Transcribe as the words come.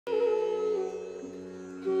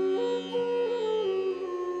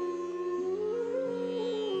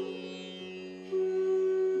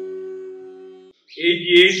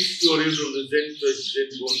88 story from the Zen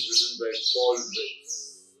book written by Paul Wells.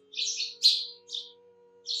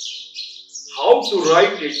 How to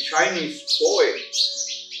write a Chinese poem.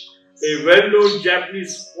 A well-known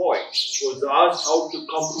Japanese poet was asked how to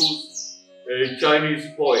compose a Chinese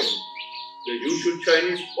poem. The usual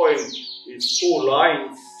Chinese poem is 4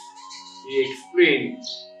 lines. He explained,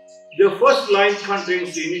 the first line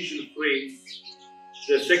contains the initial phrase.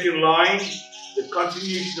 The second line, the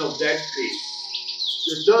continuation of that phrase.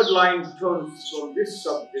 The third line turns from this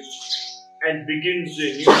subject and begins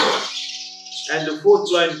a new one. And the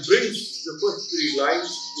fourth line brings the first 3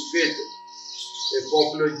 lines together. A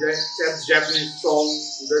popular Japanese song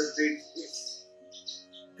illustrates this.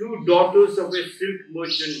 2 daughters of a silk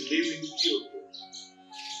merchant live in Kyoto.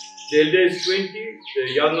 The elder is 20,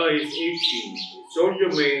 the younger is 18. A soldier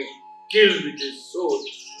may kill with his sword,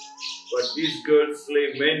 but these girls slay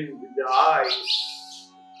men with their eyes.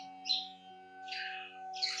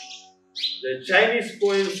 The Chinese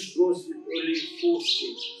poem goes with only 4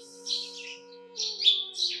 stages.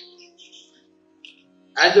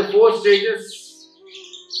 And the 4 stages,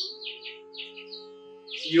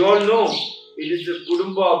 you all know, it is the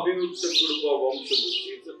Kudumba Abhivukta Kudumba Vamshabhuti.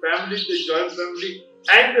 It's the family, the joint family,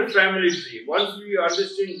 and the family tree. Once we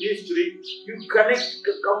understand these 3, you come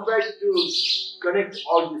back to connect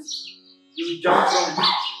all this. You jump from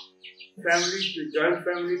family to joint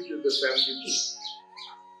family to the family tree.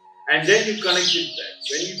 And then you connect it back.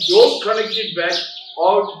 When you don't connect it back,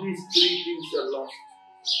 all these 3 things are lost.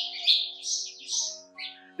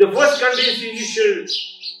 The first contains the initial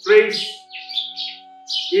phrase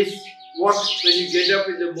is what, when you get up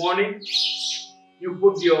in the morning, you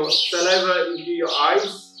put your saliva into your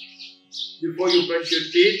eyes before you brush your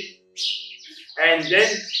teeth, and then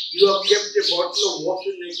you have kept a bottle of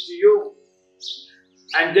water next to you,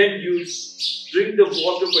 and then you drink the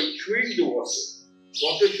water by chewing the water.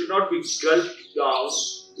 Water should not be gulped down,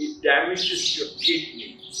 it damages your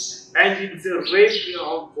kidney, and it's a rape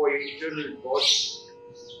for your internal body.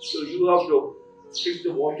 So you have to stick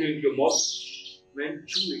the water in your mouth when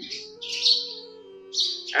chewing.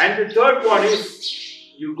 And the third one is,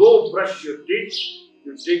 you go brush your teeth,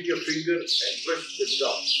 you take your finger and brush the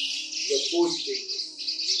gum. The 4 stages.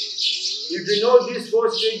 If you know these 4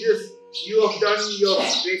 stages, you have done your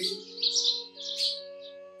basic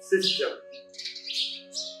system.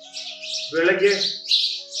 Belage,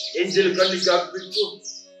 angel kannikku,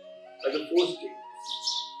 ಅದು 4 stages.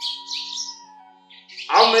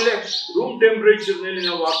 ಆಮೇಲೆ room temperature ನಲ್ಲಿ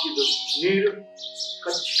ನಾವು ಹಾಕಿದ್ದು ನೀರು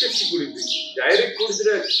ಕಚ್ಚಿ ಕುಡಿಬೇಕು. Direct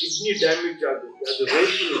ಕುಡಿದ್ರೆ kidney damage ಆಗುತ್ತೆ. ಅದು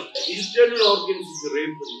ರೇಪ್, ಇಂಟರ್ನಲ್ ಆರ್ಗನ್ಸ್ ಇದು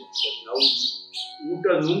ರೇಪ್. ನಾವು ಊಟ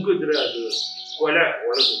ನುಂಗಿದ್ರೆ ಅದು ಕೊಲೆ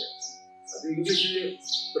ಒಳಗಡೆ. ಅದು ಇಂಗ್ಲಿಷಲ್ಲಿ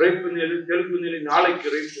ರೇಪ್ ನಲ್ಲಿ, ತೆಲುಗುನಲ್ಲಿ ನಾಲ್ಕು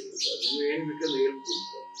ರೇಪ್ ಇರುತ್ತೆ. ಅದು ಏನ್ ಬೇಕಂದ್ರೆ ಹೇಳ್ತೀನಿ.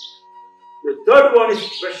 The third one is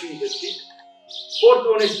brushing the teeth. 4th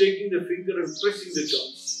one is taking the finger and pressing the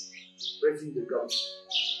gums.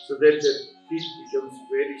 So that the teeth becomes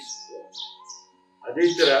very strong. ಅದೇ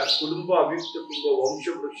ತರ ಕುಟುಂಬ ಅಭಿಯುಕ್ತ ಕುಟುಂಬ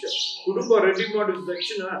ವಂಶವೃಕ್ಷ. ಕುಟುಂಬ ರೆಡಿ ಮಾಡಿದ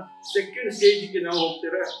ತಕ್ಷಣ ಸೆಕೆಂಡ್ ಸ್ಟೇಜ್ಗೆ ನಾವು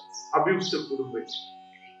ಹೋಗ್ತಾರೆ, ಅಭಿಯುಕ್ತ ಕುಟುಂಬ,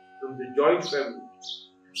 ನಮ್ದು ಜಾಯಿಂಟ್ ಫ್ಯಾಮಿಲಿ.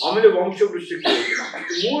 ಆಮೇಲೆ ವಂಶವೃಕ್ಷಕ್ಕೆ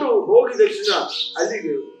 3 ಹೋಗಿದ ತಕ್ಷಣ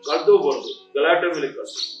ಅಲ್ಲಿಗೆ ಕಳೆದೋಗ್ಬಾರ್ದು, ಗಲಾಟೆ ಮೇಲೆ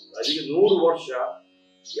ಕಷ್ಟ. ಅಲ್ಲಿಗೆ 100 ವರ್ಷ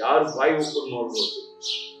ಯಾರು ಬಾಯಿ ಓಪನ್ ಮಾಡ್ಬೋದು.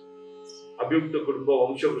 ಅಭಿಯುಕ್ತ ಕುಟುಂಬ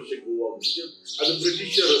ವಂಶವೃಕ್ಷಕ್ಕೆ ಹೋಗುವಾಗ ಅದು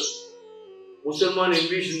ಬ್ರಿಟಿಷರು ಮುಸಲ್ಮಾನ್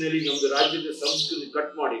ಇನ್ವೇಷನ್ನಲ್ಲಿ ನಮ್ದು ರಾಜ್ಯದ ಸಂಸ್ಕೃತಿ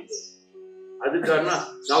ಕಟ್ ಮಾಡಿದ್ರು. ಅದ ಕಾರಣ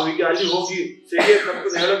ನಾವೀಗ ಅಲ್ಲಿ ಹೋಗಿ ಸರಿಯಾದ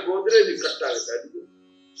ತಪ್ಪನ್ನು ಹೇಳಕ್ ಹೋದ್ರೆ ಇಲ್ಲಿ ಕಟ್ ಆಗುತ್ತೆ. ಅದಕ್ಕೆ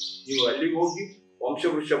ನೀವು ಅಲ್ಲಿಗೆ ಹೋಗಿ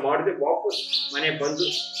ವಂಶವೃಕ್ಷ ಮಾಡದೆ ವಾಪಸ್ ಮನೆ ಬಂದು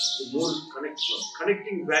 3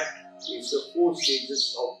 connecting back is the 4 stages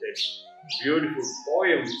of that beautiful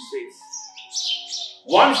poem. It says,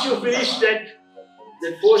 once you finish that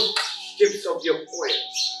 4 steps of your poem,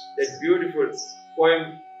 that beautiful poem,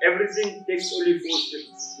 everything takes only 4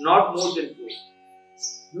 steps, not more than 4.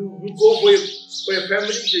 You go for a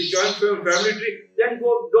family, the joint family tree, then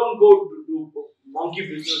don't go to do monkey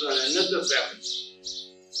business on another family.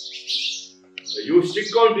 You stick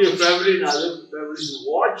on to your family and other families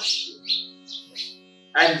watch you,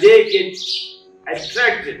 and they get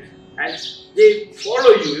attracted and they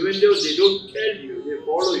follow you, even though they don't tell you, they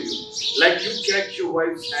follow you. Like you catch your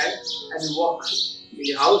wife's hand and walk in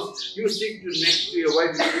the house, you sit next to your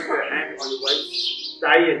wife, you put your hand on your wife's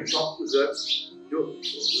thigh and talk to her,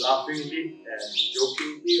 laughingly and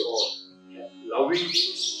jokingly or lovingly.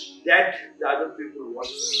 That the other people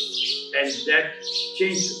watch, and that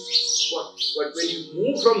changes. But when you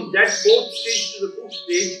move from that 4th stage to the 5th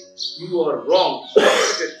stage, you are wrong.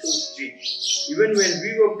 That 4th stage. Even when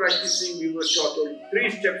we were practicing, we were taught only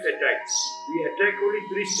 3 steps at a time. we attack only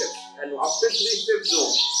 3 steps. And after 3 steps, no,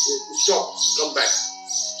 we stop, come back.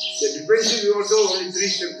 The defensive also only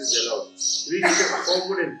 3 steps is allowed. 3 steps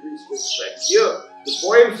forward and 3 steps back. Here, the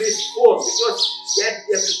poem says 4 because that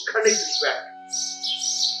you have to connect it back.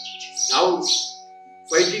 Now,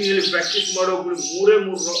 fighting in practice ಮಾಡೋಕೆ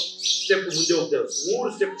 3 step ಮುಂದೆ ಹೋಗ್ತಾರೆ. 3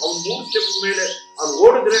 step, ಅವ್ನು 3 step ಮೇಲೆ ಅವ್ನು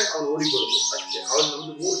ಓಡಿದ್ರೆ ಅವ್ನು ಓಡಿಕೊಳ್ಳೋದು ಅಷ್ಟೇ. ಅವ್ನು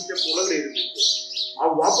ನಮ್ದು 3 ಸ್ಟೆಪ್ ಒಳಗಡೆ ಇರಬೇಕು.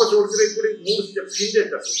 ಅವ್ನು ವಾಪಸ್ ಓಡಿದ್ರೆ ಕೂಡ 3 ಸ್ಟೆಪ್ ಹಿಂದೆ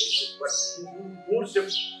ತರಬೇಕು. ಬಟ್ 3 ಸ್ಟೆಪ್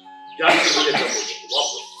ಜಾಸ್ತಿ ಹಿಂದೆ ತರಬೇಕು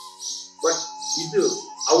ವಾಪಸ್. ಬಟ್ ಇದು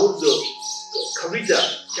ಅವ್ರದ್ದು ಕವಿತಾ,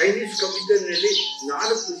 ಚೈನೀಸ್ ಕವಿತೆಯಲ್ಲಿ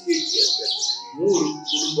 4 ಸ್ಟೇಜ್ ಇರ್ತದೆ. 3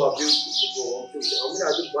 ಕುಟುಂಬ ಅಭಿವೃದ್ಧಿ ಅಂದ್ರೆ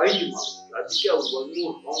ಅದು ಬೈಂಡ್ ಮಾಡೋದು. ಅದಕ್ಕೆ ಅವ್ರು 1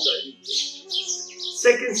 more ಆಗಿತ್ತು.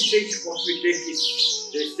 Second stage what we take is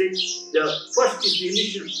the first is the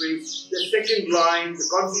initial phrase, the second line, the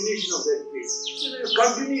continuation of that phrase. So the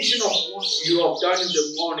continuation of what you have done in the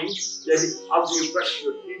morning, that is after you brush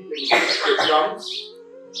your teeth and you brush your gums,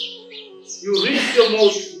 you reach the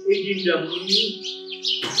mouth, taking the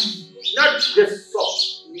not just soft.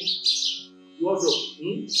 You also,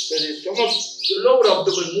 when your stomach, the lower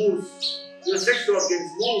abdomen moves, your sex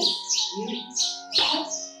organs move.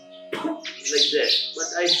 Like that. But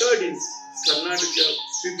I heard in Karnataka,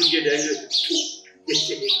 people get angry. That's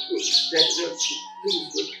not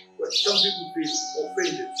good. But some people feel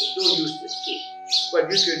offended, so don't use that too. But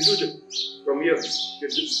you can do them from here. You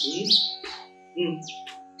can do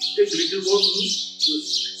take a little more.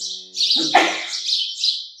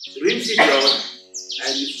 Rinse it out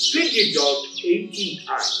and you spit it out 18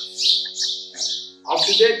 times.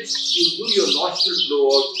 After that, you do your nostril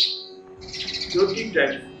blowout 30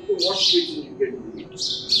 times. So what space you can do it.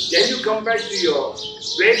 Then you come back to your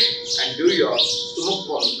bed and do your stomach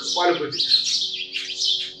pump, Kapalabhati.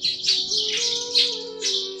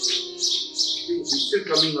 It's still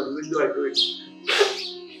coming out, even though I do it.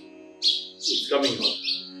 It's coming out.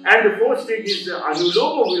 And the 4th stage is the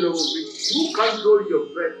Anuloma Viloma, which you control your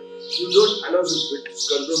breath. You don't allow the breath to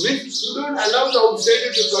control. Means you don't allow the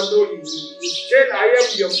outsider to control you. You tell I am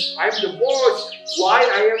the boss. Why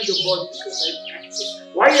I am the boss? Because I practice.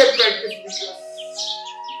 Why I practice? Because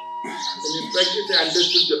when you practice, I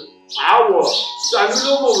understood the power. So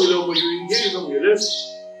Anuloma Viloma, you engage from your left.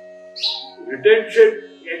 Retention,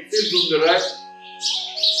 exhale from the right.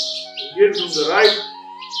 Engage from the right.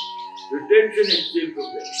 Retention, exhale from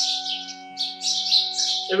the left.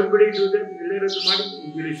 Everybody do that.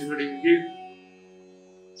 English not engage.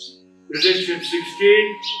 Retention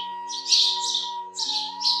 16.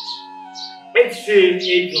 Exhale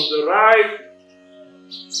 8 from the right.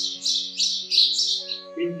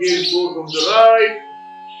 Inhale 4 from the right.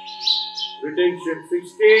 Retention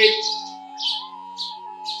 16.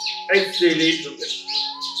 Exhale 8 from the right.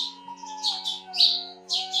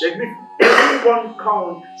 That means everyone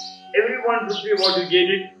count. Everyone rupee what you get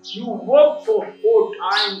it. You work for 4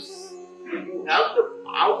 times. You have the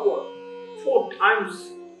power. 4 times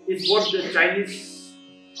is what the Chinese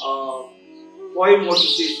poem what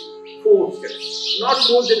it says. 4 steps. Not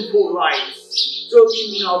more than 4 lines. So in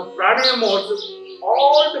our pranayama also,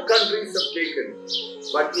 all the countries have taken.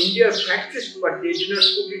 But India practiced, but they did not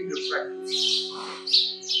put into practice.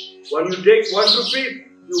 When you take 1 rupee,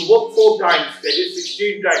 you work 4 times. That is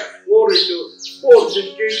 16 times. 4 into 4,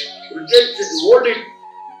 16. Retention, you hold it.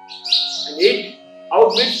 And 8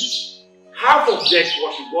 out means half of that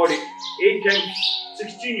what you got it. 8 times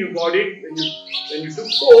 16 you got it. When you took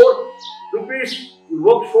 4 rupees, you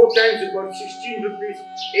worked 4 times, you got 16 rupees,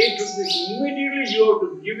 8 rupees. Immediately you have to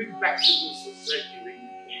give it back to the society.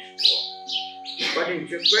 But in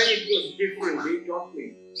Japan it was different. They taught me.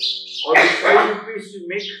 Or the 5 rupees you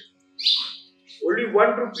make, only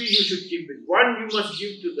 1 rupee you should keep it. 1 you must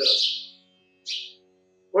give to the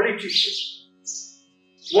politician.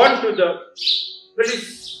 1 to the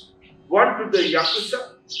police. 1 to the yakuza.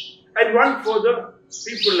 And 1 for the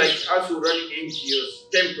people like us who run NGOs,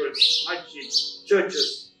 temples, masjids, churches,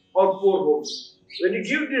 or poor homes. When you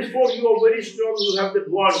give this 4, you are very strong, you have that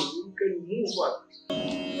 1, you can move on.